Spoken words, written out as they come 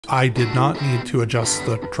I did not need to adjust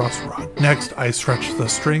the truss rod. Next, I stretched the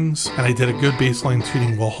strings, and I did a good baseline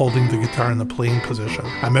tuning while holding the guitar in the playing position.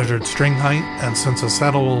 I measured string height, and since the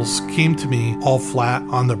saddles came to me all flat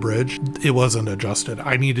on the bridge, it wasn't adjusted.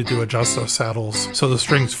 I needed to adjust those saddles so the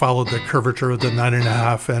strings followed the curvature of the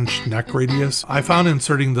 9.5-inch neck radius. I found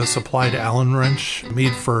inserting the supplied Allen wrench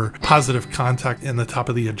made for positive contact in the top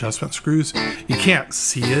of the adjustment screws. You can't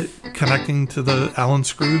see it connecting to the Allen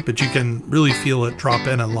screw, but you can really feel it drop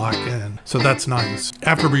in and lock in, so that's nice.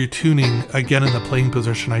 After retuning, again in the playing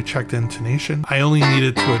position, I checked intonation. I only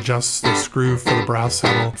needed to adjust the screw for the brass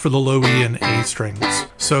saddle for the low E and A strings.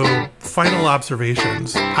 So, final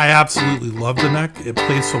observations. I absolutely love the neck. It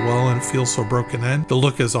plays so well and feels so broken in. The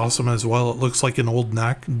look is awesome as well. It looks like an old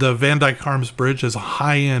neck. The Dyke Harms bridge is a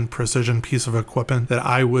high-end precision piece of equipment that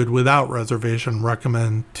I would, without reservation,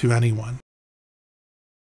 recommend to anyone.